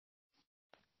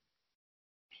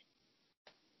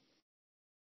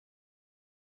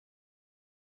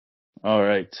All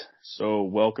right. So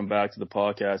welcome back to the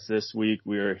podcast. This week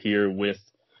we are here with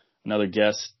another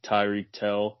guest, Tyrik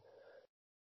Tell.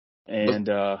 What's And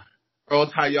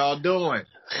girls? How y'all doing?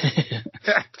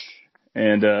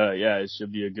 yeah, it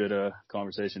should be a good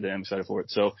conversation today. I'm excited for it.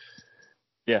 So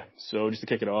just to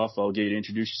kick it off, I'll get you to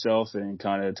introduce yourself and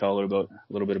kind of tell a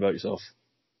little bit about yourself.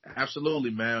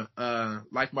 Absolutely, man.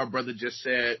 Like my brother just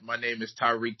said, my name is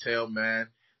Tyrik Tell, man.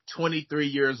 23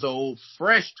 years old,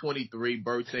 fresh 23.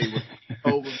 Birthday was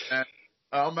over, man.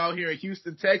 I'm out here in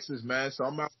Houston, Texas, man. So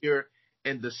I'm out here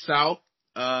in the South,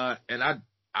 and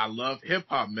I love hip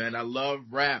hop, man. I love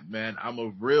rap, man. I'm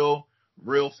a real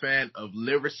fan of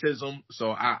lyricism.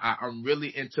 So I'm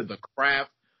really into the craft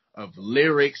of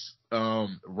lyrics,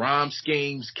 rhyme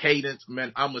schemes, cadence,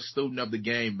 man. I'm a student of the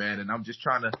game, man, and I'm just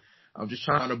trying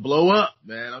to blow up,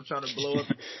 man. I'm trying to blow up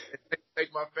and take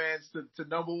my fans to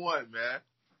number one, man.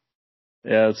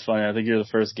 Yeah, it's funny. I think you're the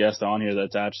first guest on here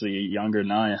that's actually younger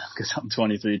than I am because I'm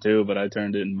 23 too, but I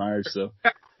turned it in March. So,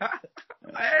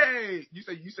 Hey, you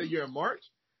say you're in March?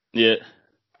 yeah.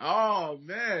 Oh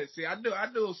man, see, I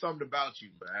knew something about you,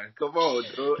 man. Come on,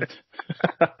 dude.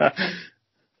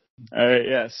 All right,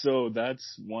 yeah. So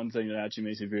that's one thing that actually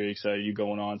makes me very excited. You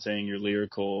going on saying you're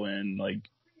lyrical and like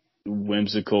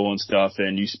whimsical and stuff,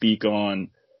 and you speak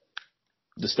on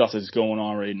the stuff that's going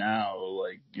on right now.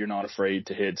 Like you're not afraid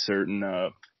to hit certain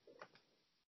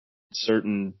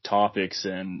topics,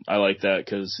 and I like that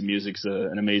because music's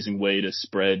an amazing way to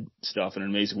spread stuff and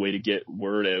an amazing way to get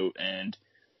word out. And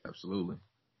Absolutely.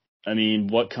 I mean,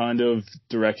 what kind of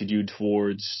directed you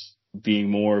towards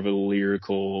being more of a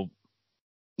lyrical,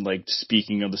 like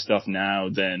speaking of the stuff now?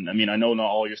 Then I mean, I know not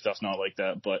all your stuff's not like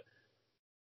that, but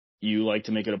you like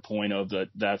to make it a point of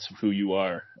that's who you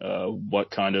are. What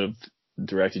kind of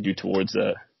directed you towards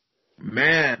that?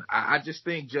 Man, I just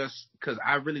think just because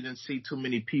I really didn't see too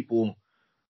many people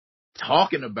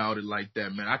talking about it like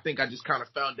that, man. I think I just kind of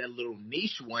found that little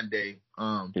niche one day,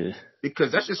 Yeah.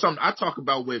 because that's just something I talk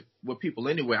about with people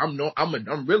anyway.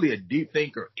 I'm really a deep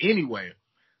thinker anyway.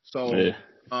 So, Yeah.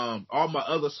 all my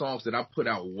other songs that I put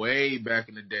out way back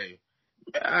in the day,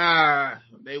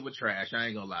 they were trash. I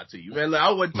ain't gonna lie to you, man. Look,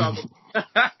 I wasn't talking.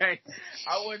 I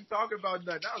wasn't talking about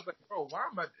nothing. I was like, bro, why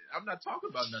am I? I'm not talking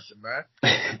about nothing,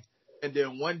 man. And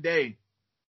then one day,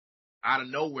 out of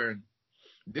nowhere,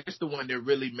 this is the one that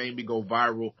really made me go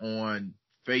viral on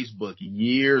Facebook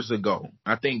years ago.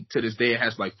 I think to this day it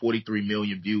has like 43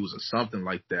 million views or something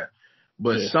like that.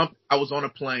 But Yeah. I was on a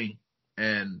plane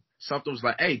and something was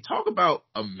like, "Hey, talk about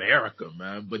America,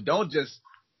 man, but don't just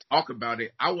talk about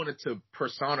it." I wanted to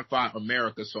personify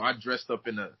America, so I dressed up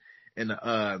in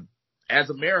as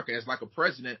America, as like a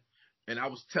president, and I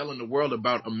was telling the world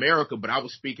about America, but I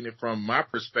was speaking it from my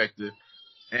perspective.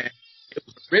 And it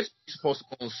was originally supposed to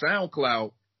go on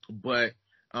SoundCloud, but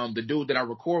the dude that I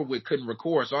record with couldn't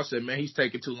record. So I said, man, he's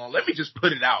taking too long. Let me just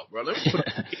put it out, bro. Let me put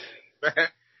it man.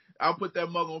 I'll put that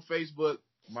mug on Facebook.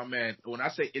 My man, when I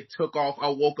say it took off, I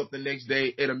woke up the next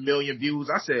day at 1 million views.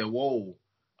 I said, whoa,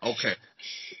 okay.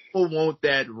 People want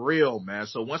that real, man.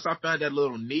 So once I found that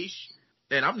little niche,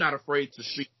 and I'm not afraid to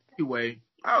speak anyway,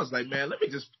 I was like, man, let me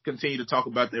just continue to talk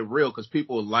about that real because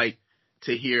people like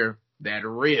to hear that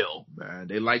real, man.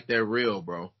 They like that real,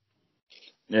 bro.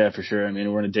 Yeah, for sure. I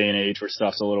mean, we're in a day and age where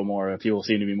stuff's a little more, people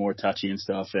seem to be more touchy and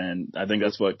stuff. And I think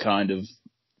that's what kind of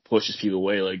pushes people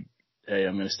away. Like, hey,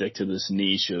 I'm going to stick to this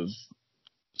niche of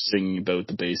singing about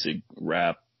the basic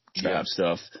rap, trap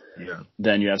stuff. Yeah.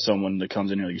 Then you have someone that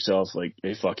comes in like yourself, like,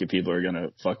 hey, fuck it, people are going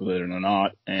to fuck with it or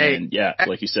not. And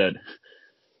like you said,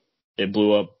 it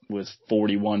blew up with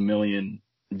 41 million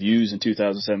views in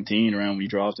 2017 around when you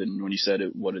dropped it. And when you said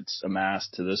it, what it's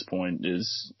amassed to this point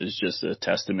is just a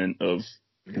testament of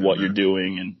what you're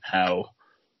doing and how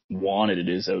wanted it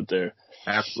is out there.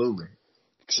 Absolutely.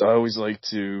 So I always like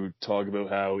to talk about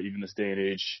how even this day and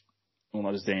age, well,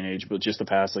 not this day and age, but just the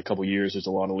past like couple years, there's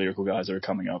a lot of lyrical guys that are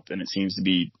coming up, and it seems to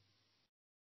be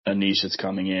a niche that's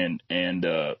coming in. And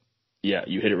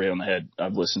you hit it right on the head.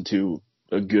 I've listened to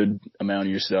a good amount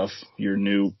of your stuff, your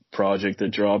new project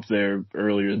that dropped there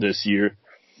earlier this year.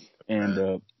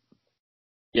 And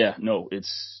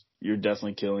you're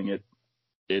definitely killing it.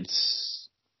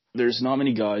 There's not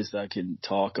many guys that can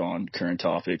talk on current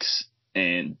topics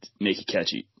and make it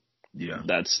catchy. Yeah.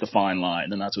 That's the fine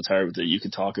line, and that's what's hard with it. You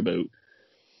can talk about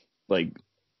like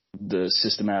the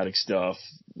systematic stuff,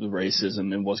 the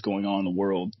racism and what's going on in the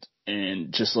world,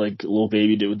 and just like Lil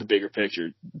Baby did with the bigger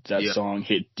picture, that song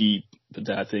hit deep, but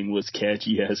that thing was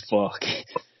catchy as fuck.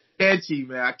 Catchy,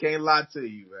 man. I can't lie to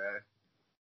you, man.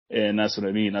 And that's what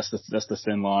I mean. That's the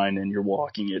thin line, and you're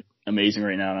walking it amazing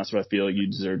right now. And that's what I feel like you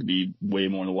deserve to be way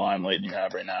more in the limelight than you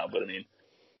have right now. But I mean,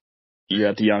 you're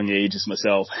at the young age as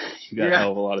myself. You got a Yeah.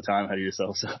 hell of a lot of time ahead of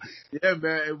yourself. So Yeah,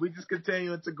 man, and we just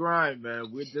continuing to grind,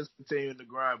 man. We're just continuing to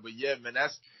grind. But yeah, man,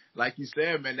 that's like you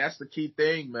said, man, that's the key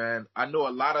thing, man. I know a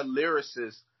lot of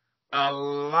lyricists, a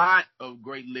lot of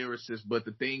great lyricists, but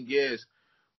the thing is,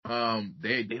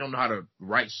 they don't know how to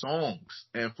write songs.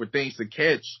 And for things to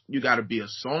catch, you gotta be a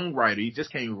songwriter. You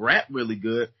just can't rap really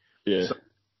good. yeah. So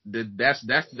that's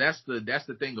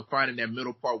the thing of finding that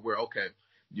middle part where, okay,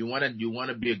 you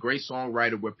wanna be a great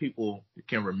songwriter where people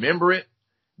can remember it.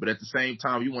 But at the same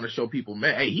time, you want to show people,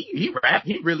 man, hey, he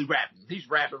really rapping. He's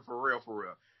rapping for real.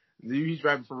 He's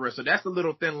rapping for real. So that's the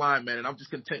little thin line, man. And I'm just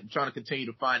trying to continue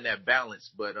to find that balance.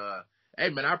 But hey,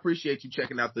 man, I appreciate you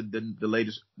checking out the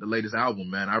latest album,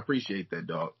 man. I appreciate that,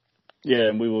 dog. Yeah,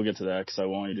 and we will get to that because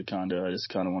I just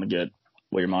kind of want to get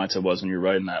what your mindset was when you're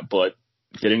writing that. But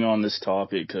getting on this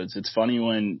topic, because it's funny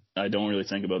when I don't really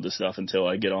think about this stuff until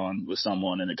I get on with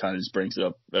someone and it kind of just brings it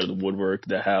up out of the woodwork,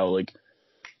 that how, like,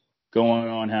 going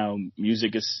on how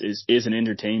music is an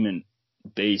entertainment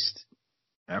based.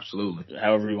 Absolutely.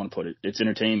 However you want to put it. It's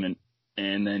entertainment.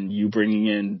 And then you bringing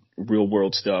in real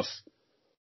world stuff.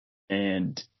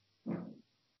 And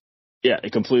yeah,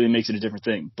 it completely makes it a different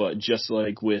thing. But just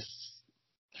like with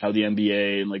how the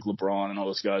NBA and like LeBron and all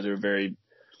those guys are very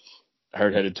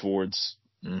hard headed towards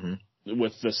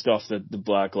with the stuff that the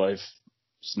Black Lives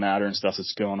Matter and stuff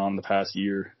that's going on in the past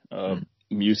year,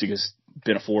 music has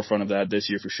been a forefront of that this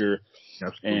year for sure.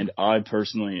 Absolutely. And I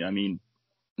personally, I mean,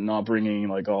 not bringing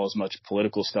like all as much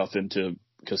political stuff into,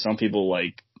 because some people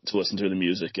like to listen to the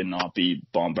music and not be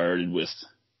bombarded with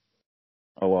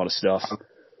a lot of stuff.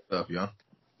 Yeah.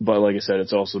 But like I said,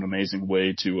 it's also an amazing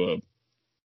way to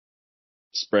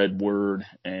spread word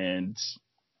and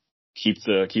keep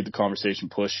the conversation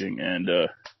pushing. And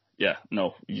yeah,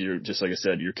 no, you're just, like I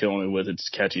said, you're killing it with it. It's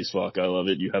catchy as fuck. I love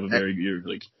it. You have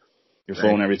your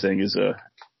flow and everything is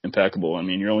impeccable. I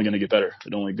mean, you're only going to get better.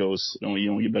 You only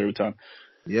get better with time.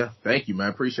 Yeah. Thank you, man. I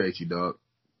appreciate you, dog.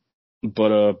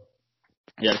 But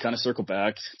yeah, to kind of circle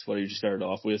back to what you just started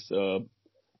off with,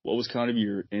 what was kind of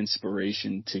your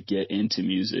inspiration to get into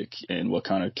music and what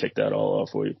kind of kicked that all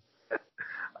off for you?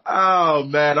 Oh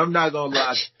man, I'm not gonna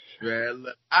lie, man.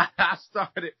 Look, I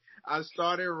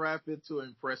started rapping to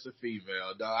impress a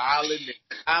female, dog. I'll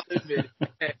admit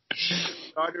it.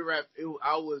 Started rapping.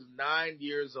 I was 9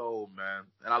 years old, man,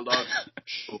 and I love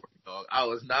it, dog. I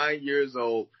was 9 years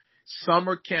old,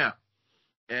 summer camp,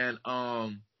 and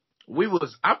I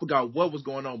forgot what was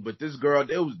going on, but this girl,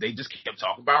 they just kept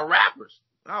talking about rappers.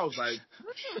 I was like,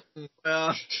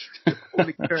 well,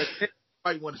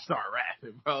 I want to start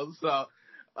rapping, bro. So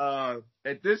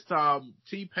at this time,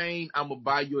 T-Pain, I'm gonna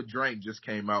buy you a drink just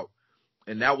came out,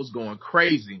 and that was going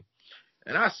crazy.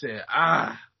 And I said,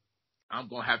 I'm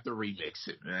gonna have to remix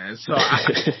it, man. So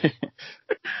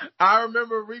I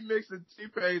remember remixing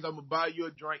T-Pain's "I'm gonna buy you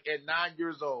a drink" at 9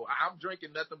 years old. I'm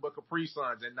drinking nothing but Capri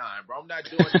Suns at 9, bro. I'm not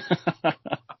doing it.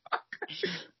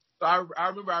 So I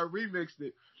remember I remixed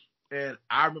it, and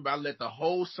I remember I let the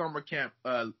whole summer camp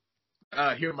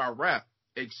hear my rap,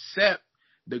 except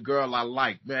the girl I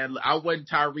liked, man. I wasn't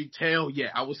Tyrik Tell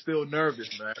yet. I was still nervous,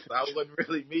 man. So I wasn't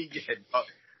really me yet.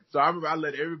 So I remember I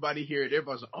let everybody hear it.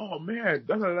 Everybody was like, oh, man,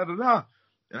 da-da-da-da-da.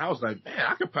 And I was like, man,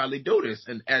 I could probably do this.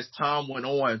 And as time went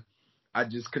on, I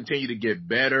just continued to get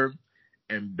better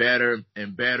and better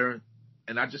and better.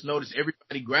 And I just noticed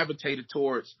everybody gravitated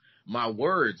towards my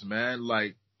words, man.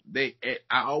 Like,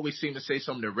 I always seem to say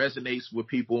something that resonates with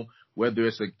people, whether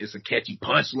it's a catchy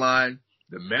punchline,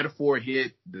 the metaphor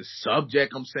hit, the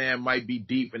subject I'm saying might be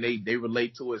deep and they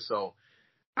relate to it. So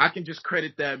I can just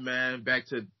credit that, man, back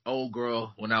to old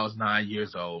girl when I was 9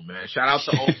 years old, man. Shout out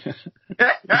to old.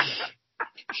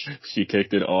 She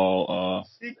kicked it all off.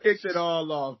 She kicked it all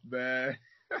off, man.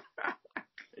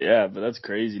 Yeah, but that's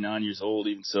crazy. 9 years old,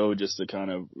 even so, just to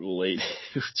kind of relate,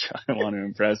 trying to want to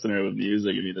impress her with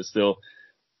music. I mean, that's still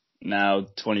now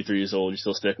 23 years old. You're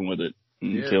still sticking with it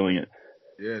and killing it.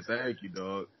 Yeah, thank you,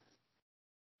 dog.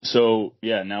 So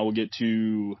yeah, now we'll get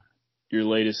to your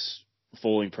latest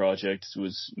folding project. It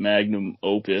was Magnum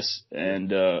Opus,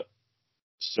 and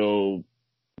so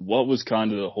what was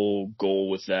kind of the whole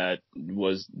goal with that?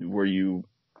 Were you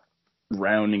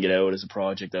rounding it out as a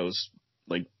project that was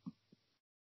like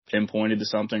pinpointed to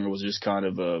something, or was it just kind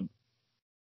of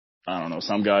I don't know,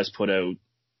 some guys put out,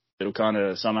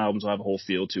 some albums will have a whole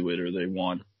feel to it, or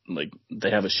they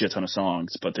have a shit ton of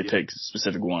songs, but they pick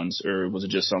specific ones, or was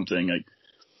it just something like,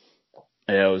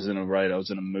 hey, I was in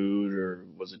a mood, or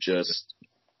was it just,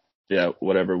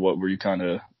 whatever? What were you kind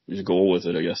of, your goal with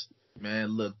it, I guess? Man,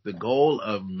 look, the goal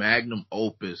of Magnum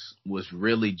Opus was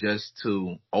really just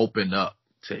to open up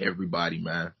to everybody,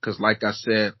 man. Because like I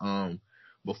said,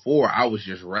 before I was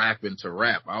just rapping to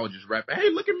rap. I was just rapping. Hey,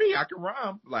 look at me, I can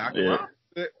rhyme. Like I can rhyme.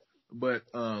 But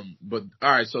all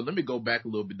right. So let me go back a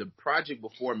little bit. The project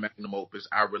before Magnum Opus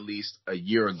I released a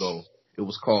year ago. It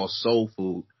was called Soul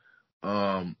Food.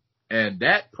 And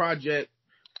that project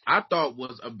I thought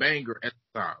was a banger at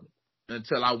the time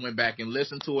until I went back and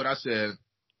listened to it. I said,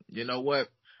 you know what?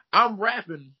 I'm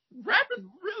rapping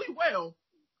really well,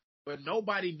 but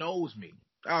nobody knows me.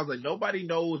 I was like, nobody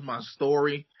knows my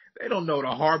story. They don't know the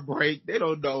heartbreak. They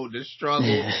don't know the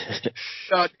struggle.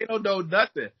 They don't know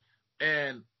nothing.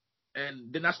 And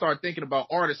then I started thinking about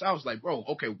artists. I was like, bro,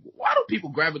 okay, why do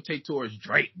people gravitate towards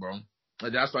Drake, bro?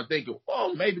 And then I started thinking,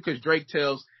 oh, maybe because Drake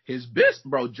tells his business,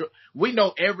 bro. We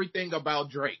know everything about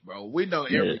Drake, bro. We know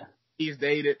everything he's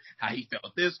dated, how he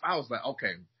felt this. I was like,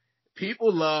 okay,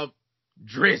 people love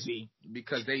Drizzy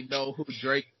because they know who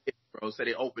Drake is, bro. So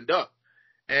they opened up.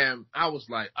 And I was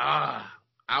like, I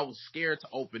was scared to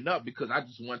open up because I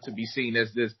just want to be seen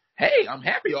as this, hey, I'm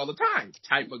happy all the time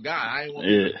type of guy. I ain't want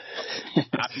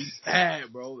to be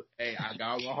sad, bro. Hey, I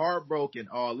got my heart broken,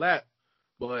 all that.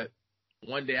 But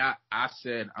one day I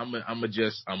said, I'm gonna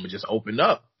just open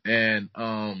up. And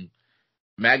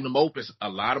Magnum Opus, a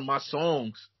lot of my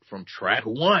songs from track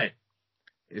 1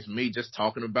 is me just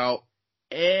talking about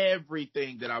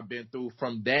everything that I've been through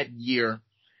from that year.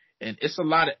 And it's a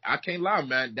lot of, I can't lie,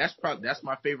 man. That's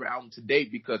my favorite album to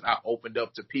date because I opened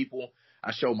up to people.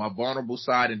 I showed my vulnerable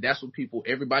side, and that's what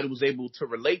everybody was able to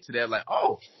relate to that. Like,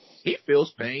 oh, he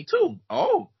feels pain too.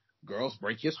 Oh, girls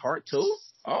break his heart too.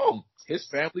 Oh, his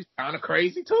family's kind of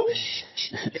crazy too.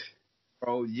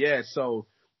 Bro, yeah. So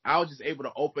I was just able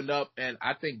to open up, and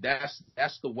I think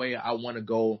that's the way I want to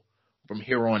go from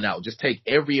here on out. Just take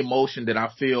every emotion that I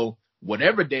feel,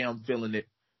 whatever day I'm feeling it,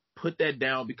 put that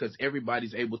down because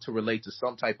everybody's able to relate to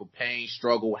some type of pain,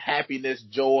 struggle, happiness,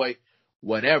 joy,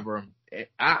 whatever.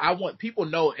 I want people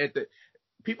to know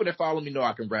people that follow me know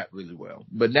I can rap really well.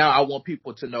 But now I want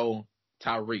people to know,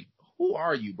 Tyrik, who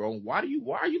are you, bro? Why are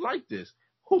you like this?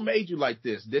 Who made you like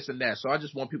this? This and that. So I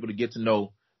just want people to get to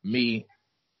know me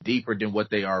deeper than what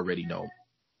they already know.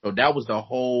 So that was the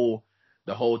whole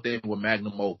thing with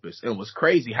Magnum Opus. It was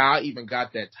crazy how I even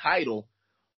got that title.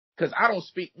 Because I don't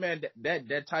speak, man,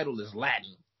 that title is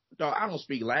Latin. No, I don't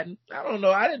speak Latin. I don't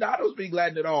know. I don't speak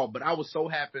Latin at all. But I was so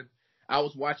happy. I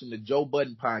was watching the Joe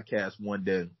Budden podcast one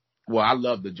day. Well, I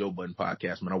love the Joe Budden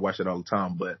podcast, man. I watch it all the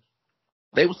time. But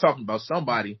they was talking about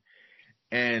somebody,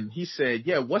 and he said,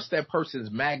 yeah, what's that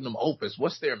person's magnum opus?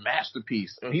 What's their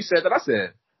masterpiece? And he said that. I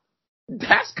said,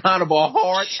 that's kind of a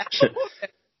hard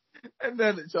And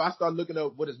then, so I started looking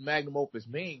up what does magnum opus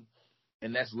mean.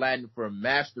 And that's Latin for a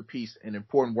masterpiece, an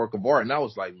important work of art. And I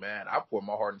was like, man, I poured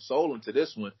my heart and soul into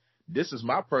this one. This is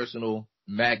my personal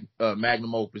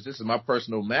magnum opus. This is my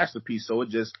personal masterpiece. So it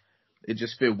just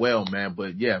fit well, man.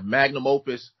 But yeah, magnum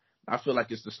opus, I feel like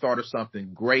it's the start of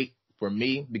something great for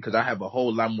me because I have a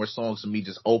whole lot more songs of me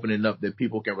just opening up that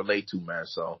people can relate to, man.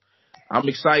 So I'm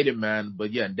excited, man.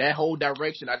 But yeah, that whole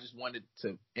direction, I just wanted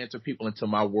to enter people into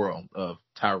my world of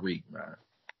Tyrik, man.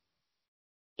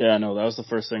 Yeah, no, that was the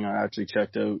first thing I actually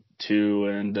checked out too,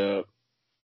 and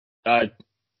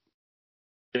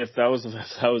if that was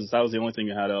the only thing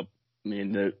you had up, I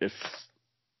mean, if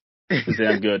it was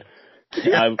damn good,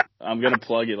 I'm gonna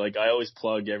plug it. Like I always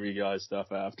plug every guy's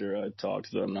stuff after I talk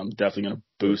to them, and I'm definitely gonna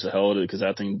boost the hell out of it because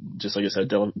that thing, just like I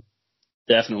said,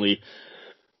 definitely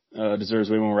deserves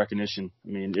way more recognition. I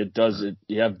mean, it does.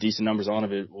 You have decent numbers on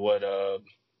of it. What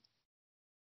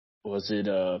was it?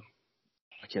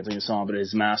 I can't think of the song, but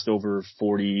it's amassed over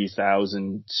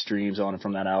 40,000 streams on it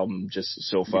from that album just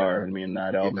so far. Yeah. I mean,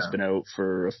 that album's been out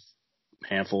for a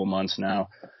handful of months now.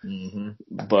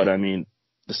 Mm-hmm. But I mean,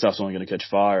 the stuff's only going to catch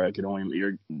fire.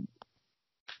 The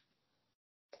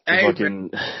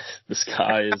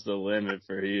sky is the limit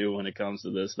for you when it comes to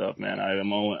this stuff, man.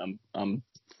 I'm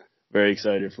very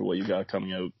excited for what you got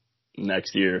coming out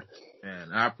next year.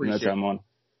 Man, I appreciate it.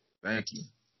 Thank you.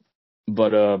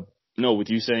 But, no, with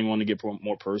you saying wanting to get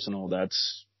more personal,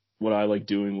 that's what I like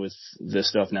doing with this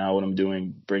stuff now, what I'm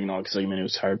doing, bringing on, because, like, I mean, it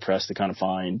was hard pressed to kind of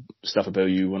find stuff about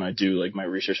you when I do, like, my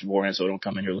research beforehand, so I don't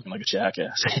come in here looking like a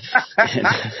jackass.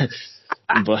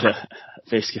 But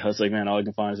basically, I was like, man, all I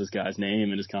can find is this guy's name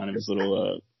and his kind of his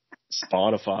little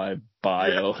Spotify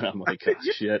bio, and I'm like, oh,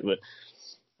 shit, but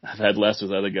I've had less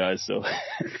with other guys, so.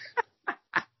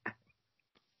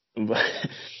 but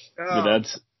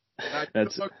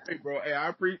that's okay, bro. Hey, I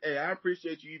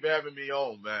appreciate you even having me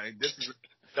on, man. This is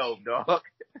dope, dog.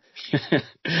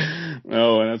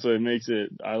 No, and that's what makes it.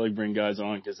 I like bring guys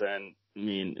on because then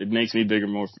mean, it makes me bigger,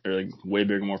 more or like way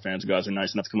bigger, more fans of guys who are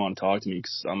nice enough to come on and talk to me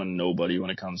because I'm a nobody when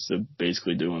it comes to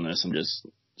basically doing this. I'm just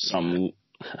some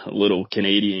little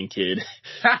Canadian kid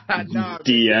Nah,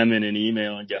 DMing and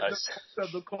emailing guys. The voice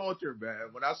of the culture, man.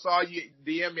 When I saw you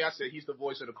DM me, I said he's the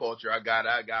voice of the culture. I got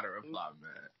to reply,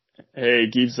 man. Hey,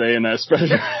 keep saying that, spread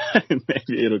it around.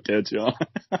 Maybe it'll catch on.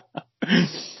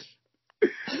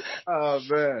 Oh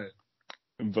man.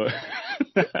 But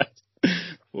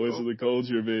voice of the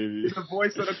culture, baby. He's the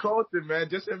voice of the culture, man.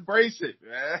 Just embrace it,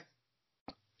 man.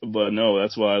 But no,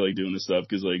 that's why I like doing this stuff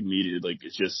because like media, like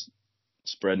it's just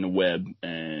spreading the web,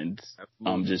 and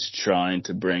absolutely. I'm just trying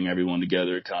to bring everyone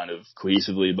together kind of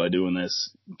cohesively by doing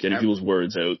this, getting people's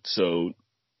words out. So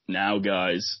now,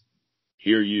 guys,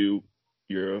 hear you.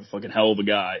 You're a fucking hell of a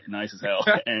guy, nice as hell,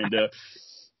 and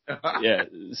yeah.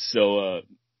 So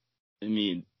I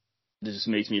mean, it just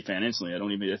makes me a fan instantly. I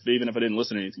don't even if I didn't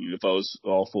listen to anything, if I was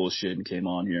all full of shit and came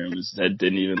on here and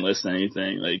didn't even listen to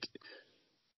anything, like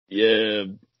yeah.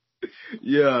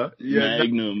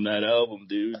 Magnum, that album,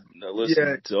 dude. I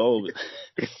listened to all of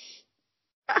it.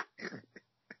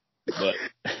 But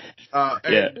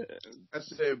yeah,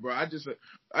 that's it, bro. I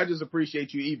just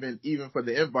appreciate you even for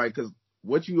the invite because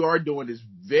what you are doing is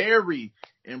very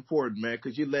important, man.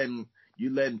 Because you're letting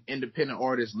independent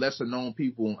artists, lesser known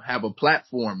people have a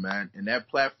platform, man, and that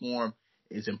platform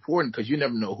is important because you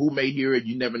never know who may hear it.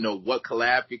 You never know what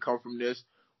collab could come from this.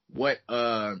 What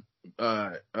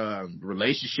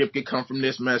relationship could come from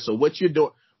this, man. So what you're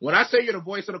doing, when I say you're the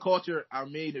voice of the culture, I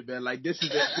mean it, man. Like this is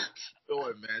what you're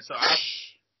doing, man. So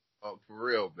for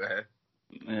real, man.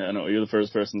 Yeah, I know you're the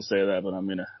first person to say that, but I'm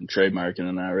trademarking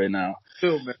on that right now.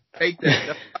 Still, man, take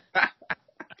that.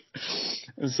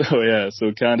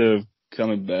 So kind of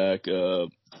coming back,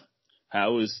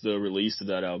 how has the release of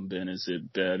that album been? Has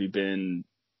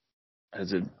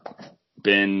it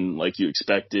been like you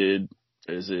expected?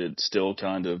 Is it still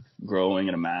kind of growing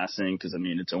and amassing? Because, I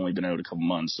mean, it's only been out a couple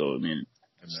months, so, I mean,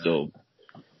 it still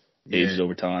ages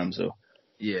over time, so.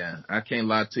 Yeah, I can't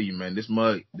lie to you, man. This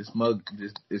mug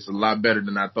is a lot better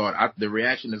than I thought. The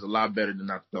reaction is a lot better than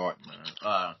I thought,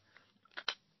 man.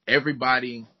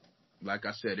 Everybody, like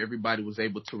I said, everybody was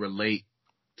able to relate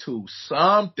to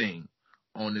something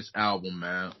on this album,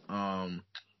 man.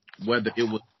 Whether it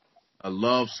was a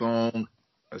love song,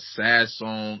 a sad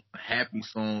song, a happy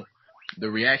song, the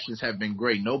reactions have been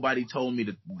great. Nobody told me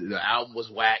the album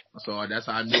was whack, so that's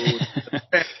how I knew it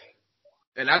was.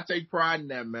 And I take pride in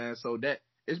that, man. So that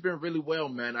it's been really well,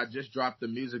 man. I just dropped the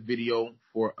music video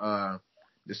for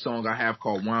the song I have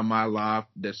called Why Am I Alive.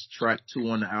 That's track 2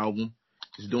 on the album.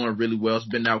 It's doing really well. It's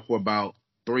been out for about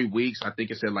 3 weeks. I think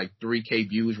it's at like 3K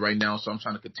views right now, so I'm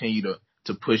trying to continue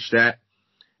to push that.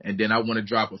 And then I want to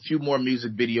drop a few more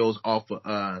music videos off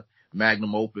of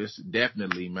Magnum Opus,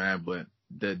 definitely, man. But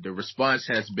the response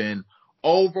has been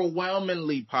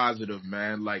overwhelmingly positive,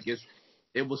 man. Like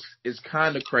it's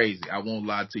kind of crazy. I won't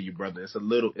lie to you, brother. It's a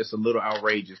little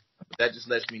outrageous. But that just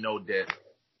lets me know that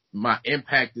my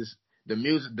impact is the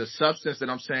music, the substance that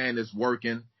I'm saying is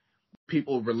working.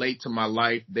 People relate to my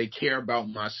life. They care about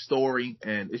my story,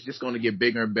 and it's just going to get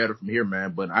bigger and better from here,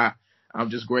 man. But I'm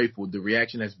just grateful. The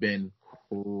reaction has been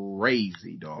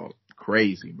crazy, dog.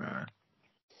 Crazy, man.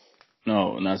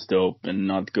 No, and that's dope. And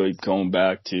not going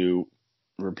back to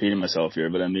repeating myself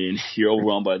here, but I mean, you're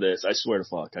overwhelmed by this. I swear to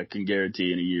fuck, I can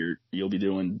guarantee in a year you'll be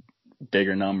doing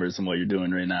bigger numbers than what you're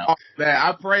doing right now. Oh, man,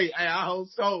 I pray. Hey, I hope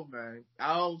so, man.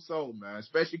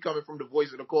 Especially coming from the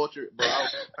voice of the culture, bro.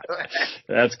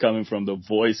 That's coming from the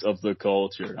voice of the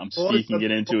culture. I'm speaking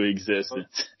it into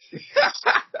existence.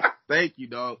 Thank you,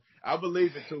 dog. I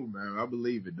believe it too, man. I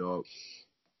believe it, dog.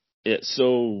 Yeah,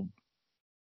 so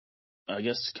I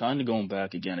guess kind of going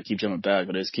back again. I keep jumping back,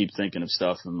 but I just keep thinking of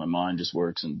stuff, and my mind just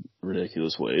works in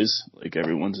ridiculous ways. Like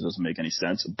everyone's, it doesn't make any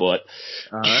sense. But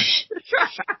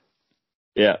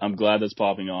yeah, I'm glad that's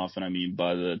popping off. And I mean,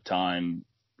 by the time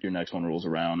your next one rolls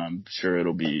around, I'm sure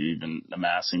it'll be even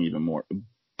amassing even more.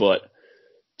 But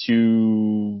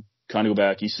to kind of go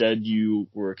back, you said you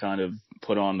were kind of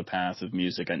put on the path of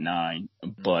music at 9,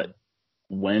 but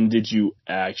when did you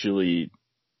actually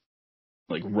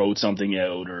like wrote something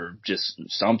out or just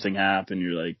something happened?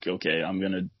 You're like, okay, I'm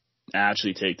going to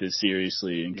actually take this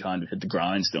seriously and kind of hit the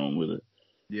grindstone with it.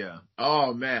 Yeah.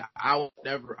 Oh man, I will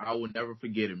never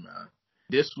forget it, man.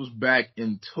 This was back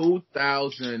in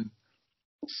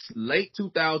late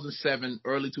 2007,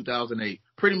 early 2008.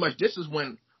 Pretty much this is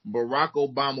when Barack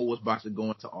Obama was about to go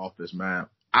into office, man.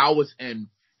 I was in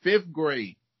 5th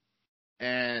grade,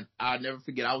 and I'll never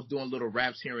forget, I was doing little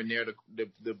raps here and there,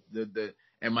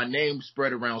 and my name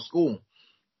spread around school.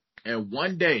 And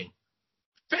one day,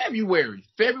 February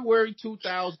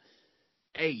 2000,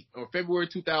 or February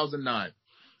 2009.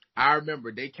 I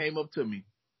remember they came up to me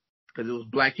because it was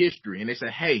Black History, and they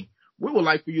said, "Hey, we would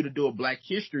like for you to do a Black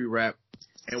History rap,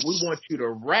 and we want you to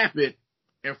rap it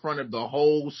in front of the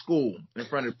whole school, in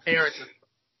front of parents."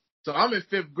 So I'm in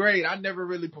 5th grade. I never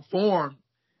really performed,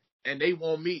 and they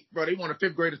want me, bro. They want a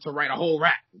 5th grader to write a whole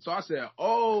rap. So I said,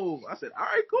 all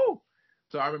right, cool.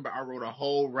 So I remember I wrote a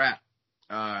whole rap,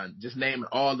 just naming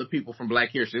all the people from Black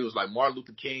History. It was like Martin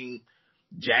Luther King,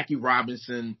 Jackie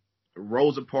Robinson,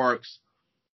 Rosa Parks,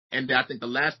 and I think the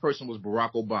last person was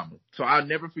Barack Obama. So I'll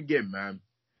never forget, man.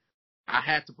 I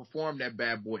had to perform that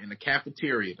bad boy in the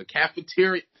cafeteria. The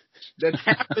cafeteria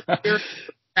was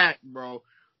packed, bro.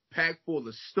 Packed full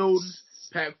of students,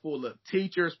 packed full of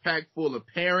teachers, packed full of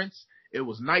parents. It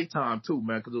was nighttime too,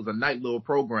 man, because it was a night little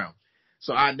program.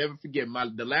 So I'll never forget.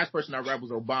 The last person I rapped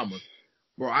was Obama.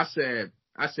 Bro, I said,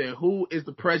 who is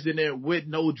the president with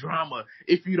no drama?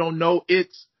 If you don't know,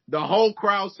 it's the whole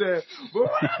crowd said,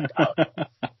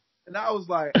 and I was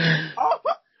like, oh,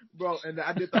 bro. And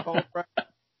I did the whole rap.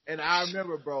 And I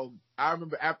remember, bro,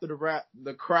 after the rap,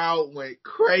 the crowd went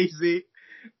crazy.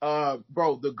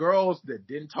 Bro, the girls that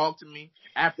didn't talk to me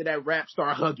after that rap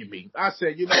started hugging me. I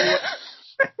said, you know what?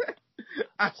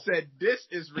 I said, this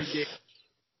is ridiculous.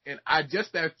 And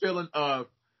that feeling of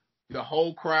the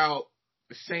whole crowd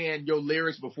saying your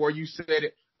lyrics before you said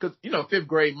it. Cause, 5th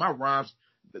grade, my rhymes,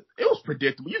 it was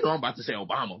predictable. I'm about to say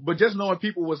Obama, but just knowing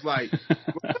people was like,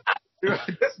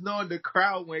 just knowing the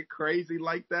crowd went crazy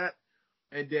like that.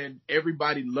 And then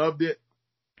everybody loved it.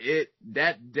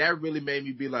 That really made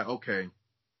me be like, okay,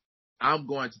 I'm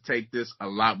going to take this a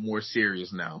lot more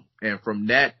serious now. And from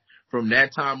that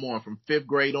time on, from 5th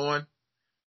grade on,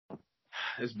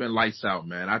 it's been lights out,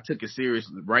 man. I took it serious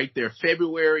right there.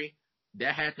 February,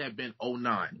 that had to have been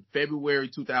 2009. February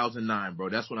 2009, bro.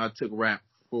 That's when I took rap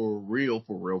for real,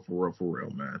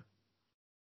 man.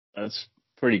 That's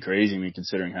pretty crazy,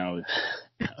 considering how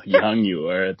young you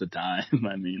were at the time.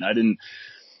 I mean, I didn't.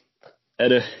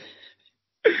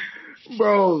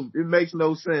 Bro, it makes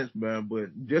no sense, man.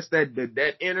 But just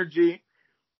that energy,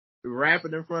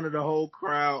 rapping in front of the whole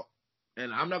crowd,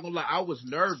 and I'm not gonna lie, I was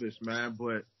nervous, man,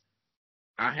 but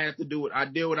I had to do it. I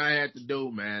did what I had to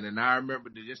do, man. And I remember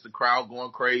just the crowd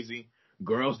going crazy.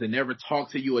 Girls that never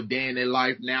talked to you a day in their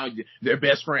life, now they're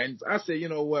best friends. I said, you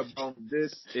know what, bro,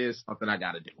 this is something I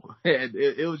got to do. And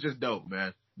it was just dope,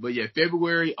 man. But yeah,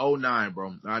 February 2009,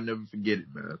 bro. I'll never forget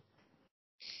it, man.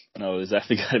 No, there's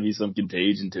actually got to be some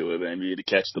contagion to it, man. I mean, to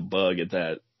catch the bug at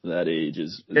that age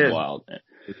is wild.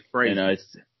 It's crazy. And I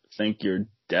think you're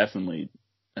definitely,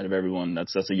 out of everyone,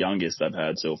 that's the youngest I've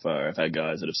had so far. I've had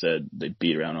guys that have said they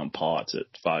beat around on pots at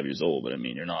 5 years old, but I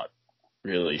mean, you're not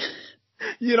really.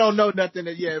 You don't know nothing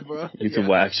yet, bro. You can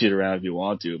whack shit around if you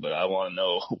want to, but I want to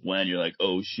know when you're like,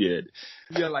 oh shit.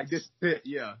 Yeah, like this.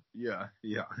 Yeah. Yeah,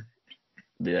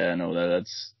 no,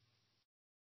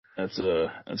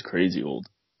 that's crazy old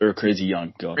or crazy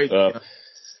young. God.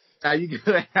 How you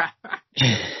good?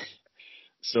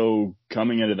 So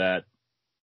coming into that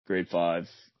grade 5,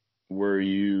 were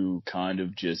you kind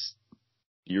of just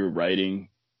you're writing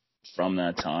from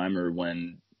that time, or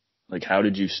when? Like, how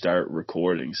did you start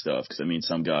recording stuff? Because, I mean,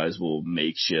 some guys will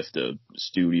makeshift a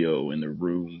studio in their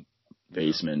room,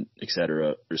 basement,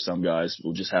 etc. Or some guys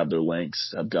will just have their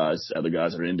links, other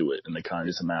guys are into it, and they kind of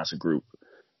just amass a group.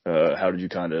 How did you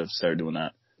kind of start doing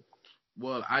that?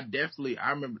 Well, I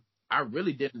remember I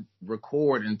really didn't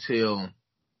record until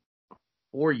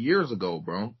 4 years ago,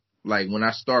 bro. Like, when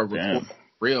I started recording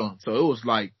real. So it was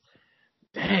like,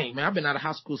 dang, man, I've been out of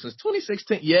high school since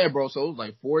 2016. Yeah, bro. So it was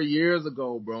like 4 years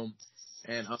ago, bro.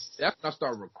 And that's when I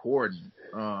started recording.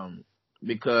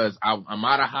 Because I'm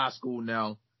out of high school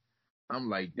now. I'm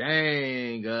like,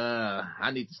 dang,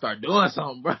 I need to start doing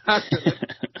something, bro.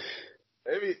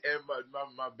 Maybe, and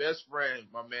my best friend,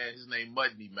 my man, his name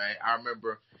Mudney, man. I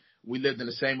remember we lived in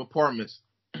the same apartments,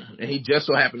 and he just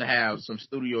so happened to have some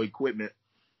studio equipment.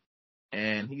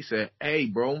 And he said, hey,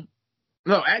 bro.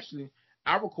 No, actually,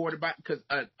 I recorded because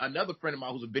another friend of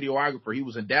mine who's a videographer, he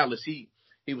was in Dallas. He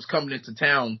was coming into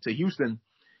town to Houston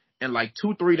in like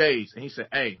 2-3 days. And he said,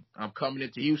 hey, I'm coming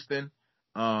into Houston.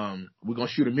 We're going to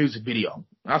shoot a music video.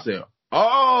 I said,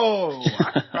 oh,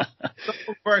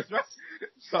 first.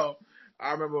 So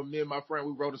I remember me and my friend,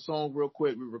 we wrote a song real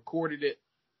quick. We recorded it.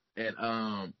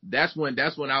 And that's when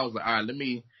I was like, all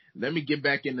right, let me get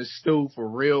back in the stew for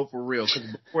real.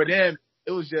 Because before then,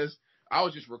 it was just, I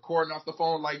was just recording off the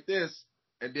phone like this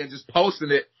and then just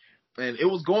posting it. And it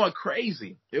was going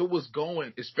crazy. It was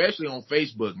going, especially on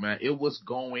Facebook, man. It was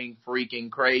going freaking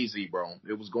crazy, bro.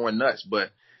 It was going nuts.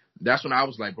 But that's when I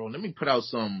was like, bro, let me put out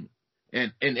some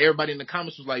And everybody in the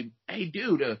comments was like, "Hey,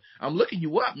 dude, I'm looking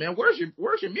you up, man. Where's your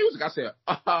music?" I said,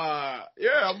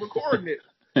 "Yeah, I'm recording it."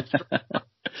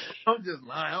 I'm just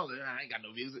lying. I ain't got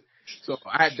no music. So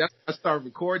I started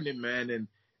recording it, man, and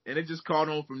it just caught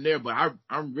on from there. But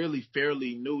I'm really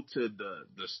fairly new to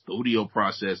the studio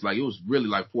process. Like, it was really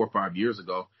like 4 or 5 years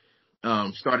ago.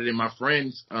 Started in my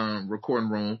friend's recording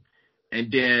room, and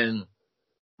then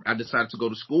I decided to go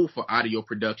to school for audio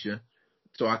production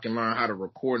so I can learn how to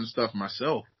record and stuff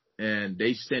myself. And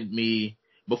they sent me,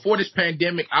 before this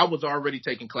pandemic, I was already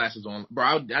taking classes on, bro.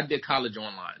 I did college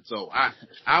online, so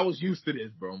I was used to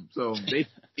this, bro. So they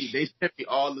sent me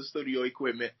all the studio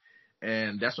equipment,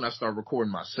 and that's when I started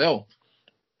recording myself.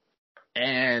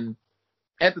 And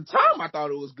at the time, I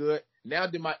thought it was good. Now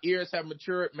that my ears have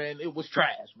matured, man, it was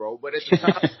trash, bro. But at the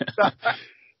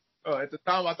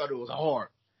time, I thought it was hard.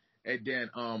 And then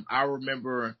I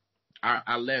remember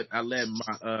I led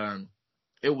my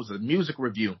it was a music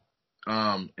review.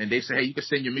 And they said, "Hey, you can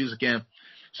send your music in."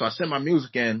 So I sent my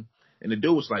music in, and the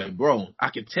dude was like, "Bro, I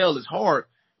can tell it's hard.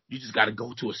 You just got to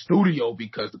go to a studio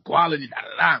because the quality, da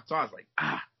da da." So I was like,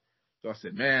 So I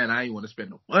said, "Man, I ain't want to spend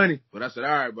no money." But I said,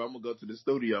 "All right, bro, I'm gonna go to the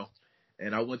studio."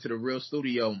 And I went to the real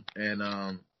studio, and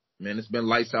man, it's been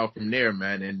lights out from there,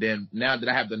 man. And then now that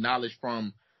I have the knowledge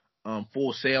from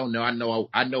Full Sail, now I know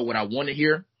what I want to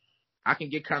hear. I can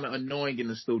get kind of annoying in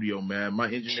the studio, man. My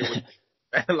engineer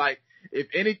was like, if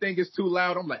anything is too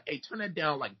loud, I'm like, "Hey, turn that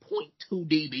down like 0.2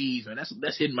 dBs, man.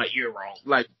 That's hitting my ear wrong."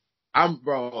 Like, I'm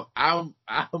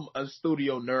a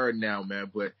studio nerd now,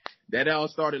 man. But that all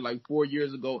started like 4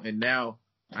 years ago, and now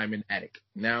I'm an addict.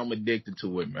 Now I'm addicted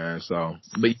to it, man. So,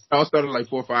 but it all started like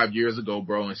 4 or 5 years ago,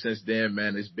 bro. And since then,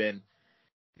 man, it's been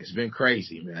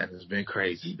crazy, man. It's been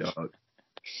crazy, dog.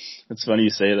 It's funny you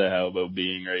say that, how about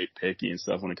being right picky and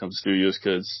stuff when it comes to studios,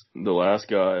 because the last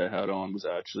guy I had on was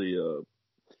actually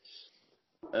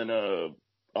an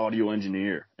audio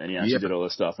engineer, and he actually did all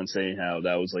this stuff, and saying how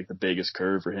that was like the biggest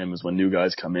curve for him is when new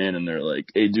guys come in and they're like,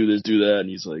 "Hey, do this, do that," and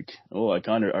he's like, "Oh, I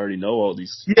kind of already know all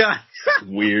these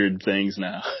weird things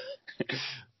now."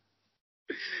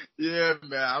 Yeah,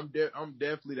 man, I'm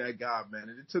definitely that guy, man.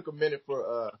 And it took a minute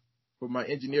for my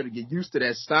engineer to get used to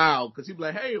that style, because he'd be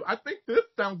like, "Hey, I think this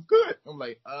sounds good." I'm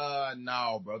like,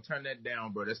 "No, bro, turn that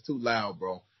down, bro. That's too loud,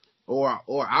 bro." Or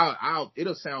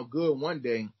it'll sound good one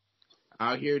day.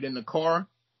 I'll hear it in the car,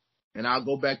 and I'll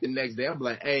go back the next day. I'm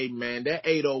like, "Hey, man, that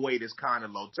 808 is kind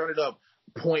of low. Turn it up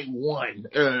 0.1."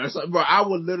 Bro, I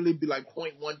would literally be like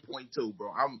 0.1, 0.2,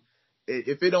 bro.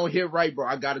 If it don't hit right, bro,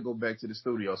 I got to go back to the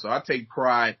studio. So I take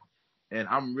pride, and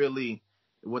I'm really,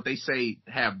 what they say,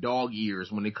 have dog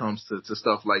ears when it comes to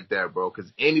stuff like that, bro.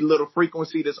 Because any little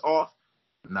frequency that's off,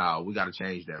 no, we got to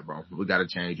change that, bro. We got to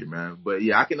change it, man. But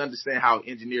yeah, I can understand how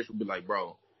engineers would be like,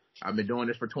 "Bro, I've been doing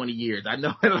this for 20 years. I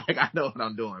know, I know what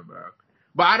I'm doing, bro."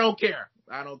 But I don't care.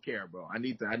 I don't care, bro. I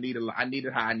need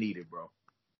it how I need it, bro.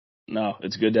 No,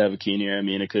 it's good to have a keen ear. I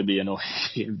mean, it could be annoying.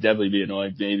 It would definitely be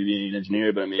annoying, maybe being an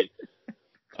engineer, but I mean,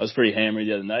 I was pretty hammered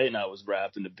the other night, and I was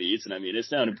rapping the beats, and I mean, it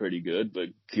sounded pretty good, but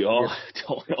y'all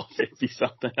don't know if it'd be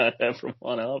something I'd ever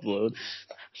want to upload.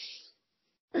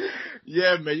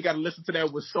 Yeah, man, you got to listen to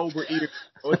that with sober ears.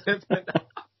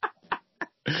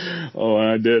 Oh,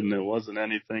 I didn't. It wasn't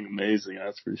anything amazing,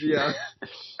 that's for sure. Yeah.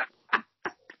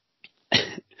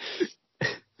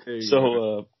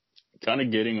 So, kind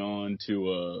of getting on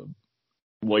to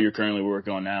what you're currently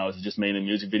working on now, is it just mainly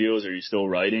music videos, or are you still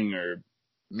writing? Or,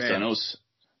 man, I know,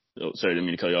 sorry, I didn't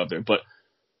mean to cut you off there, but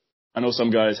I know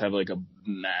some guys have like a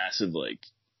massive like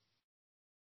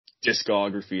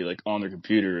discography like on their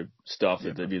computer stuff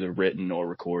that they've either written or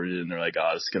recorded, and they're like,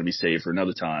 "Oh, this is gonna be saved for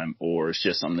another time," or it's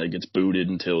just something that gets booted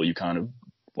until you kind of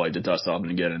wipe the dust off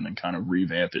it again and then kind of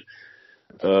revamp it.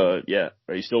 Yeah.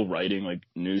 Are you still writing like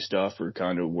new stuff, or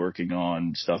kind of working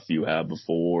on stuff you have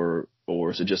before,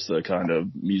 or is it just the kind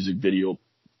of music video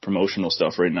promotional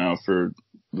stuff right now for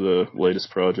the latest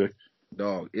project?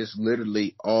 Dog, it's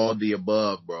literally all the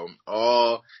above, bro.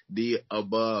 All the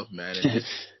above, man. And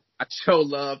I show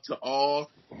love to all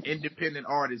independent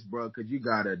artists, bro, because you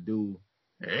gotta do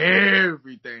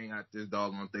everything at this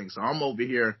doggone thing. So I'm over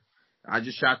here. I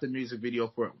just shot the music video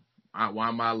for Why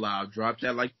Am I Alive? Dropped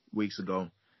that like weeks ago.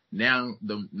 Now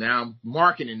I'm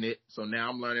marketing it. So now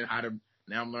I'm learning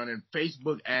I'm learning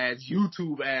Facebook ads,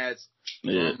 YouTube ads.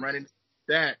 So I'm running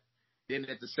that. Then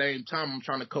at the same time, I'm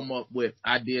trying to come up with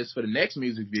ideas for the next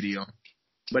music video.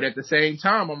 But at the same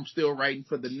time, I'm still writing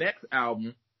for the next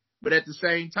album. But at the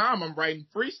same time, I'm writing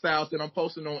freestyles that I'm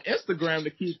posting on Instagram to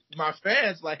keep my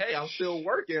fans like, "Hey, I'm still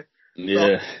working."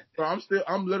 Yeah. So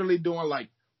I'm literally doing like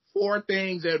 4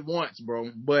 things at once,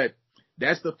 bro. But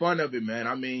that's the fun of it, man.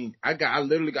 I mean, I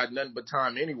literally got nothing but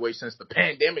time anyway since the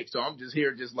pandemic, so I'm just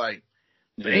here, just like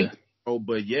Yeah.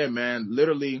 But yeah, man,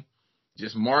 literally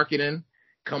just marketing,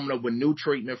 coming up with new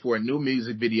treatment for a new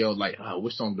music video. Like, oh,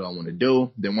 what song do I want to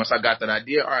do? Then once I got that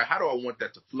idea, all right, how do I want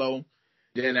that to flow?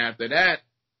 Then after that,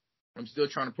 I'm still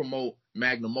trying to promote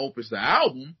Magnum Opus, the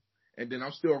album, and then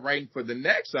I'm still writing for the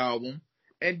next album.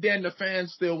 And then the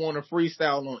fans still want to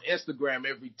freestyle on Instagram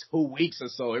every 2 weeks or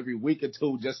so, every week or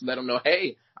two, just to let them know,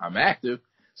 hey, I'm active.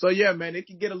 So, yeah, man, it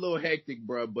can get a little hectic,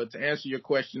 bro. But to answer your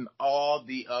question, all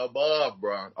the above,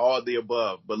 bro, all the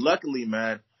above. But luckily,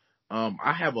 man,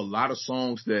 I have a lot of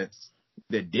songs that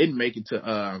didn't make it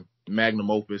to Magnum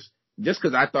Opus just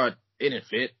because I thought it didn't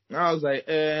fit. And I was like,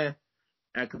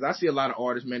 because I see a lot of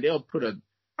artists, man, they'll put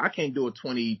I can't do a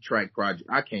 20-track project.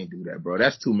 I can't do that, bro.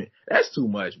 That's too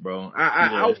much, bro.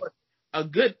 I want a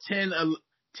good 10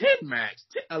 max,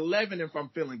 11 if I'm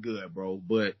feeling good, bro.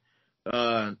 But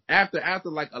after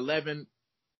like 11,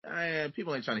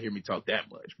 people ain't trying to hear me talk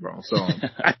that much, bro. So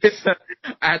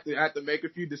I have to make a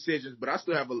few decisions, but I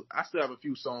still have a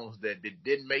few songs that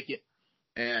didn't make it,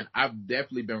 and I've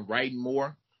definitely been writing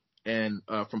more. And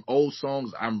from old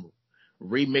songs, I'm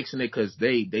remixing it because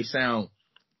they sound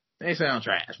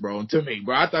trash, bro. To me,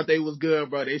 bro, I thought they was good,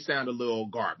 bro. They sound a little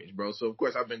garbage, bro. So of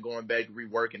course I've been going back and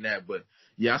reworking that, but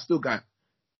yeah,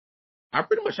 I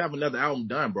pretty much have another album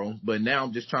done, bro. But now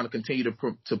I'm just trying to continue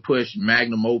to push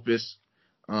Magnum Opus,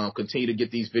 continue to get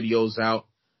these videos out,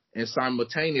 and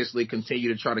simultaneously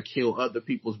continue to try to kill other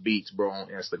people's beats, bro, on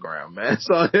Instagram, man.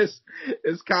 So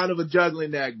it's kind of a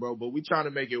juggling act, bro. But we trying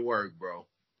to make it work, bro.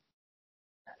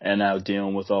 And now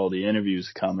dealing with all the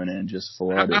interviews coming in just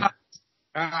flooded.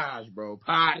 Gosh, bro.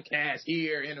 Podcast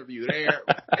here, interview there.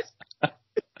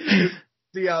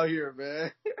 See out here,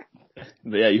 man.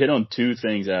 But yeah, you hit on two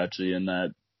things actually in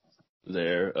that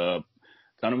there.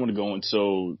 Kind of want to go in.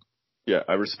 So yeah,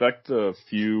 I respect the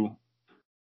few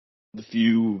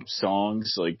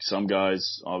songs. Like some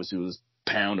guys obviously will just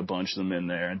pound a bunch of them in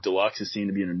there, and deluxe has seemed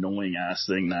to be an annoying ass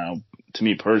thing now, to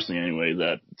me personally anyway,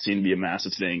 that seemed to be a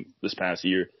massive thing this past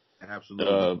year.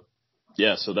 Absolutely.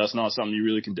 Yeah, so that's not something you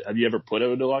really can do. Have you ever put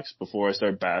out a deluxe before I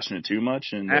start bashing it too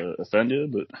much and offend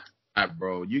you? But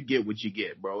bro, you get what you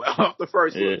get, bro. Off the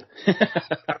first one,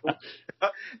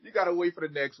 you gotta wait for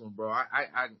the next one, bro.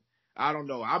 I don't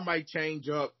know. I might change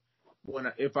up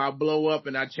if I blow up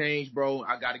and I change, bro.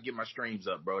 I gotta get my streams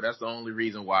up, bro. That's the only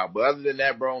reason why. But other than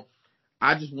that, bro,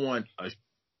 I just want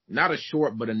not a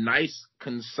short, but a nice,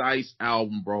 concise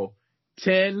album, bro.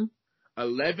 10,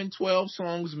 11, 12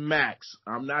 songs max.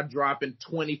 I'm not dropping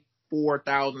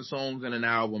 24,000 songs in an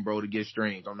album, bro, to get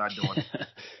streams. I'm not doing it.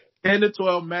 10 to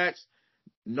 12 max.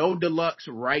 No deluxe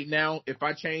right now. If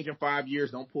I change in 5 years,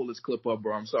 don't pull this clip up,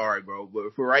 bro. I'm sorry, bro.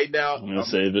 But for right now, I'm going to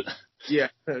save it. Yeah,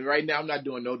 right now I'm not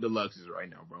doing no deluxes right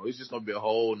now, bro. It's just going to be a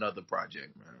whole nother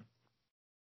project, man.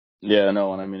 Yeah,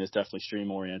 no, and I mean, it's definitely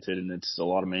stream-oriented, and it's a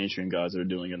lot of mainstream guys that are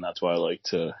doing it, and that's why I like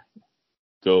to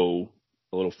go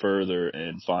a little further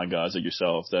and find guys like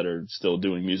yourself that are still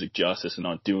doing music justice and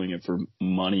not doing it for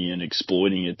money and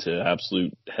exploiting it to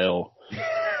absolute hell.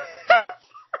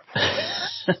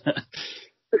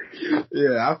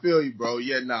 Yeah, I feel you, bro.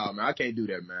 Yeah, nah, man, I can't do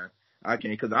that, man. I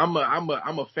can't, cause I'm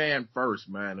a fan first,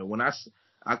 man. And when I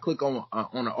click on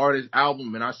an artist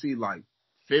album and I see like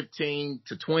 15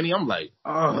 to 20, I'm like,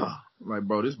 oh, like,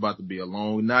 bro, this is about to be a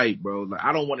long night, bro. Like,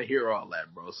 I don't want to hear all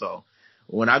that, bro. So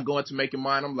when I go into making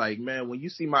mine, I'm like, man, when you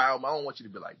see my album, I don't want you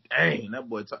to be like, dang, that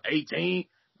boy 18.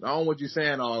 I don't want you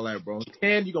saying all that, bro.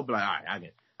 10, you're gonna be like, all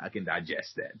right, I can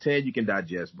digest that. 10, you can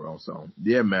digest, bro. So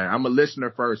yeah, man, I'm a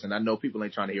listener first, and I know people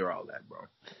ain't trying to hear all that, bro.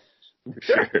 For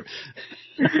sure.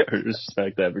 I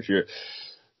respect that for sure.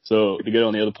 So to get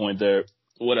on the other point there,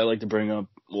 what I like to bring up,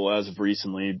 well, as of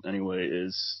recently anyway,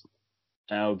 is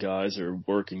how guys are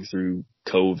working through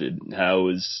COVID. How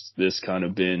has this kind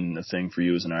of been a thing for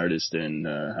you as an artist, and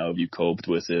how have you coped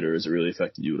with it, or has it really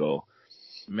affected you at all?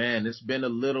 Man, it's been a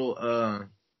little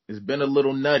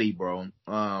nutty, bro.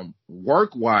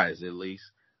 Work wise, at least,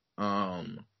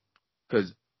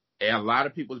 because a lot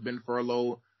of people's been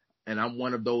furloughed, and I'm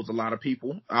one of those. A lot of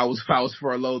people. I was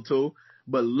furloughed too,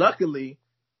 but luckily,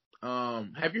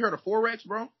 have you heard of Forex,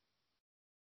 bro?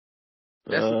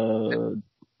 That's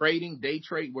trading, day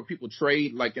trade, where people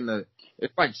trade like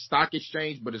it's like stock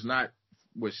exchange, but it's not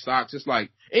with stocks. It's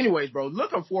like, anyways, bro,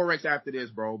 look up Forex after this,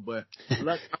 bro. But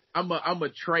look, I'm a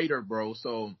trader, bro.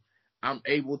 So I'm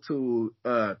able to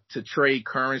trade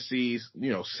currencies,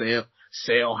 you know,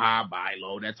 sell high, buy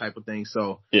low, that type of thing.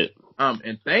 So, yeah.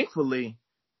 And thankfully,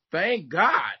 thank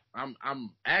God,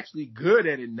 I'm actually good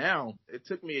at it now. It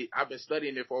took me, I've been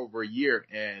studying it for over a year,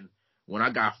 and when I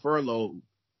got furloughed,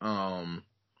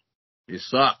 it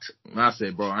sucked. And I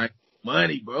said, bro, I ain't got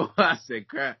money, bro. I said,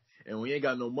 crap. And when you ain't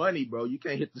got no money, bro, you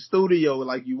can't hit the studio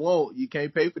like you want. You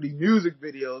can't pay for these music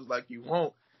videos like you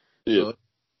want. Yeah. So,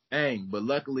 dang. But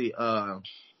luckily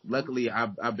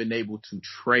I've been able to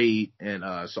trade,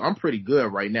 and so I'm pretty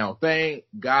good right now. Thank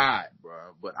God,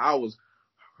 bro. But I was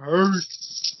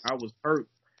hurt.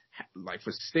 Like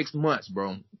for 6 months,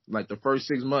 bro. Like the first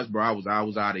 6 months, bro, I was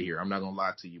out of here. I'm not gonna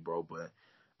lie to you, bro. But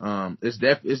it's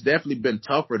definitely been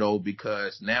tougher though,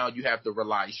 because now you have to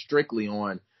rely strictly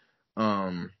on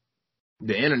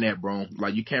the internet, bro.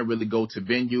 Like you can't really go to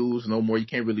venues no more. You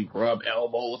can't really rub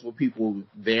elbows with people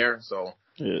there. So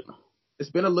Yeah. it's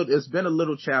been a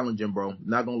little challenging, bro.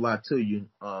 Not gonna lie to you.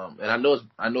 And I know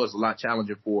it's a lot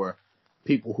challenging for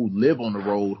people who live on the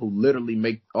road, who literally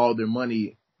make all their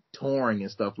money touring and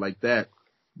stuff like that.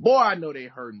 Boy, I know they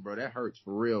hurting, bro. That hurts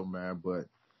for real, man. But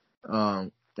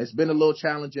it's been a little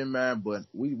challenging, man. But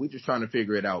we just trying to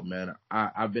figure it out, man.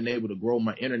 I've been able to grow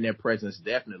my internet presence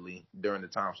definitely during the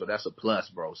time, so that's a plus,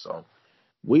 bro. So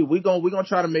we gonna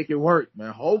try to make it work,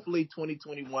 man. Hopefully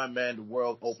 2021, man, the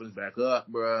world opens back up,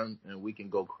 bro, and we can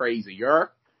go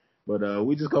crazier. But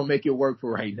we just gonna make it work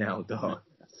for right now, dog.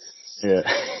 Yeah.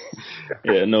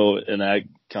 Yeah, no, and that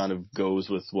kind of goes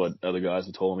with what other guys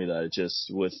have told me, that it just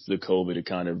with the COVID,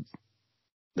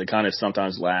 they kind of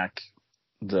sometimes lack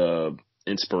the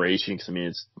inspiration, because I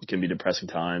mean it can be a depressing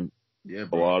time. Yeah, a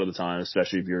bro. lot of the time,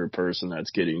 especially if you're a person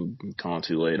that's getting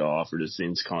constantly laid off or just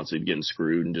seems constantly getting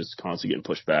screwed and just constantly getting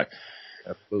pushed back.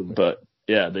 Absolutely. But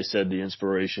yeah, they said the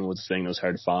inspiration was the thing that was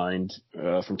hard to find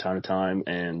from time to time,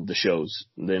 and the shows.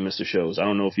 They missed the shows. I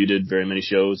don't know if you did very many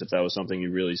shows, if that was something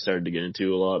you really started to get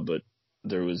into a lot, but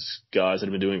there was guys that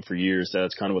have been doing it for years.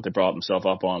 That's kind of what they brought themselves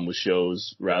up on, was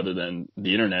shows rather than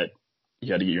the internet.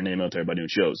 You had to get your name out there by doing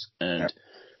shows. And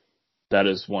that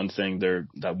is one thing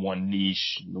that one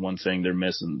niche, the one thing they're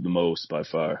missing the most by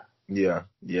far. Yeah,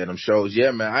 them shows.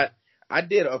 Yeah, man. I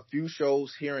did a few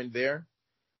shows here and there,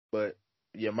 but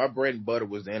yeah, my bread and butter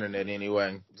was the internet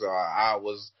anyway. So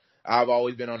I've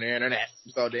always been on the internet.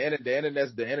 So the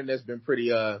internet's been pretty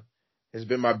has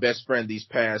been my best friend these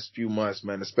past few months,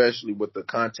 man. Especially with the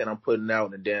content I'm putting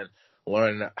out, and then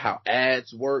learning how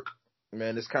ads work.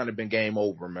 Man, it's kind of been game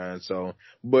over, man. So,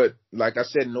 but like I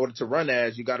said, in order to run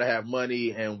ads, you got to have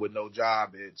money, and with no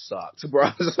job, it sucks,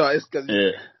 bro. So it's because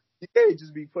you can't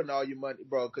just be putting all your money,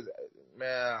 bro. Because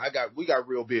man, we got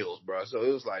real bills, bro. So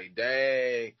it was like,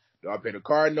 dang, do I pay the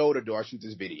car note or do I shoot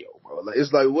this video, bro? Like,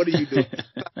 it's like, what do you do?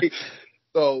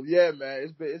 So yeah,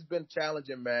 man, it's been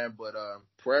challenging, man. But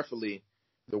prayerfully,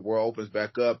 the world opens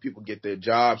back up, people get their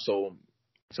jobs, so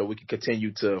we can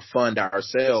continue to fund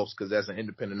ourselves. Because as an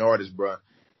independent artist, bro,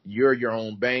 you're your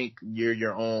own bank, you're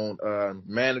your own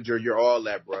manager, you're all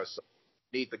that, bro. So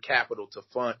you need the capital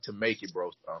to make it,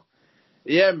 bro. So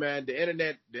yeah, man, the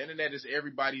internet is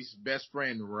everybody's best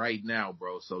friend right now,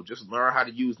 bro. So just learn how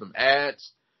to use them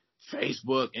ads,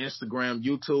 Facebook, Instagram,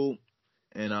 YouTube,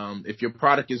 and if your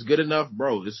product is good enough,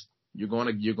 bro, you're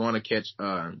gonna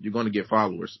get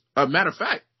followers. Matter of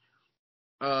fact,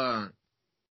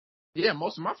 yeah,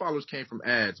 most of my followers came from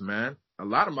ads, man. A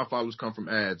lot of my followers come from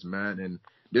ads, man. And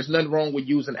there's nothing wrong with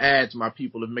using ads, my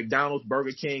people. If McDonald's,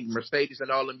 Burger King, Mercedes,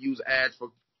 and all of them use ads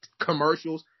for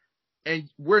commercials, and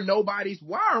we're nobodies,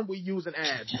 why aren't we using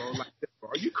ads, bro? Like, bro,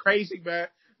 are you crazy, man?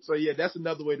 So yeah, that's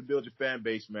another way to build your fan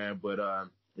base, man. But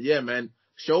yeah, man,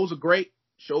 shows are great.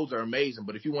 Shows are amazing.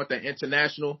 But if you want that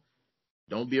international,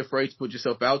 don't be afraid to put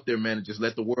yourself out there, man, and just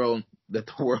let the world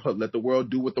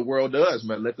do what the world does,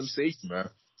 man. Let them see you, man.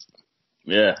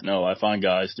 Yeah, no, I find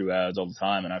guys through ads all the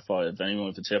time, and I thought if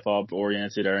anyone with hip hop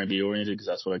oriented, R&B oriented, because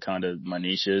that's what my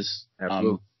niche is.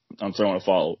 Absolutely. I'm throwing a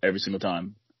follow every single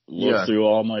time. Look through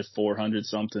all my 400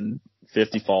 something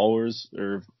 50 followers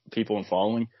or people I'm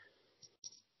following.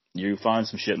 You find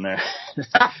some shit in there.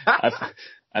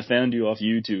 I found you off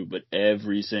YouTube, but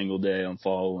every single day I'm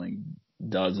following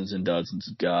dozens and dozens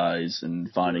of guys and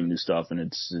finding new stuff, and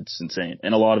it's insane.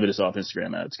 And a lot of it is off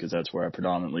Instagram ads, because that's where I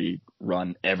predominantly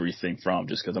run everything from,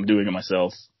 just because I'm doing it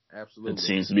myself. Absolutely. It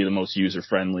seems to be the most user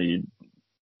friendly.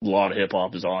 A lot of hip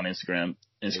hop is on Instagram.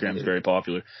 Instagram is very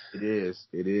popular. It is.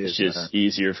 It's just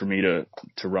easier for me to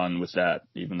run with that,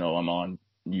 even though I'm on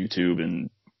YouTube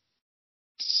and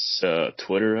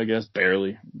Twitter, I guess,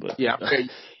 barely. But yeah,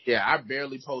 I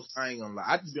barely post. I ain't gonna lie.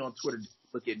 I just be on Twitter to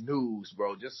look at news,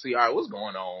 bro. Just see, all right, what's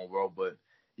going on, bro. But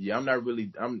yeah,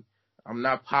 I'm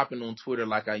not popping on Twitter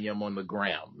like I am on the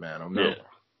gram, man. I'm not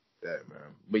that,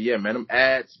 man. But yeah, man, them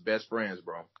ads, best friends,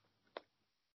 bro.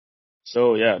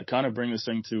 So yeah, to kind of bring this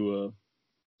thing to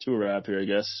a wrap here, I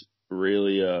guess.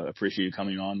 really appreciate you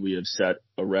coming on. We have set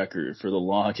a record for the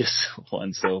longest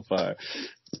one so far.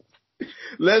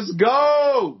 Let's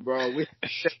go, bro. We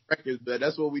set records, man.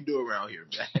 That's what we do around here,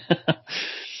 man.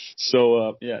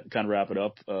 So, kind of wrap it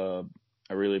up.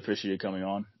 I really appreciate you coming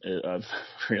on. I've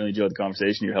really enjoyed the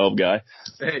conversation. You're a hell of a guy.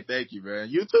 Hey, thank you, man.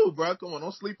 You too, bro. Come on,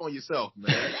 don't sleep on yourself,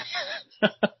 man.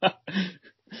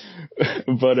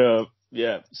 But,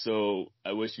 so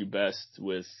I wish you best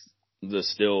with the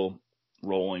still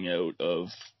rolling out of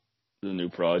the new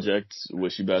project.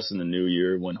 Wish you best in the new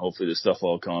year when hopefully this stuff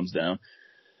all calms down.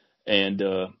 And,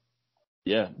 to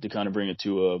kind of bring it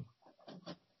to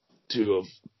a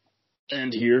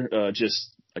end here,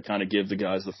 I kind of give the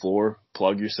guys the floor.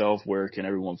 Plug yourself. Where can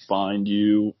everyone find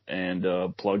you? And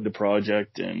plug the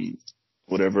project and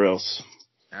whatever else.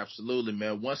 Absolutely,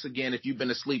 man. Once again, if you've been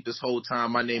asleep this whole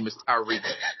time, my name is Tyrik.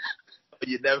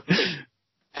 You never.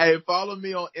 Hey, follow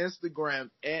me on Instagram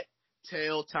at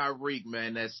Tell Tyrik,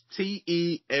 man. That's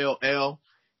TELLTYRIK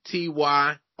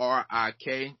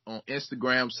on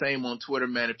Instagram. Same on Twitter,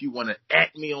 man. If you want to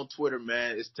at me on Twitter,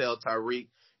 man, it's Tell Tyrik.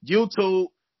 YouTube,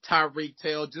 Tyrik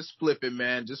Tell. Just flip it,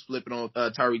 man. Just flip it on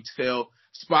Tyrik Tell.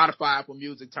 Spotify, Apple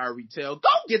Music, Tyrik Tell. Go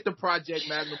get the project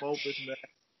Magnum Opus, man.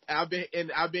 I've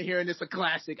been hearing it's a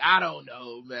classic. I don't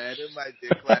know, man. It might be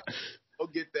a classic. Go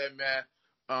get that, man.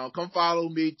 Come follow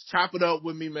me, chop it up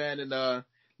with me, man, and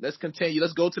let's continue.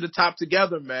 Let's go to the top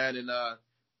together, man. And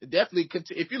definitely,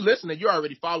 if you're listening, you're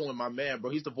already following my man,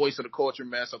 bro. He's the voice of the culture,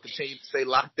 man. So continue to stay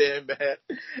locked in, man.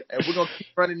 And we're gonna keep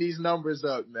running these numbers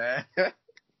up, man.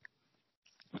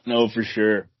 No, for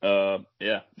sure.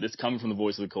 This coming from the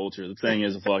voice of the culture. The thing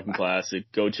is a fucking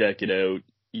classic. Go check it out.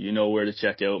 You know where to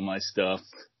check out my stuff.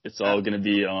 It's all going to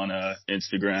be on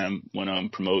Instagram when I'm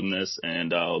promoting this,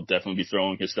 and I'll definitely be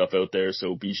throwing his stuff out there,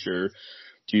 so be sure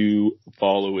to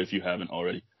follow if you haven't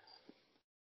already.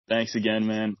 Thanks again,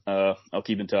 man. I'll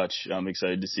keep in touch. I'm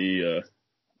excited to see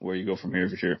where you go from here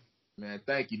for sure. Man,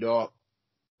 thank you, dog.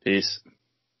 Peace.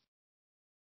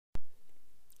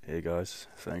 Hey, guys.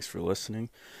 Thanks for listening.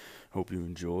 Hope you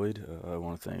enjoyed. I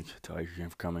want to thank Tyrik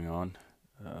again for coming on.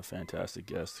 Fantastic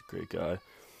guest, great guy.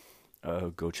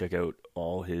 Go check out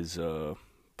all his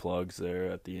plugs there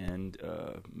at the end.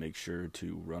 Make sure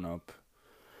to run up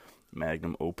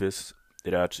Magnum Opus.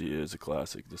 It actually is a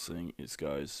classic. This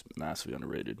guy's massively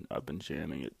underrated. I've been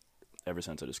jamming it ever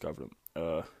since I discovered him.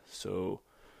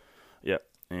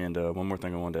 And one more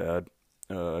thing I wanted to add.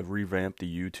 I've revamped the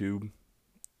YouTube.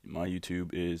 My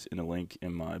YouTube is in a link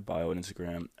in my bio on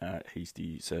Instagram at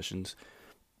Hasty Sessions.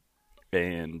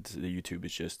 And the YouTube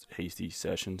is just Hasty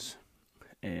Sessions.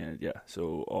 And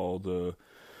so all the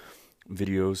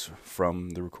videos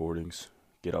from the recordings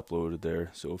get uploaded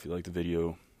there. So if you like the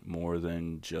video more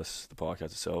than just the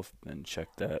podcast itself, then check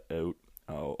that out.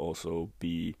 I'll also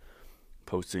be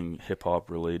posting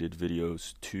hip-hop related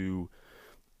videos to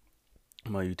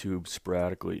my YouTube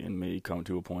sporadically, and may come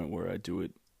to a point where I do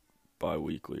it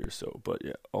bi-weekly or so. But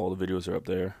all the videos are up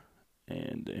there,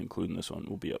 and including this one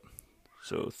will be up.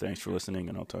 So thanks for listening,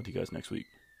 and I'll talk to you guys next week.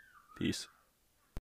 Peace.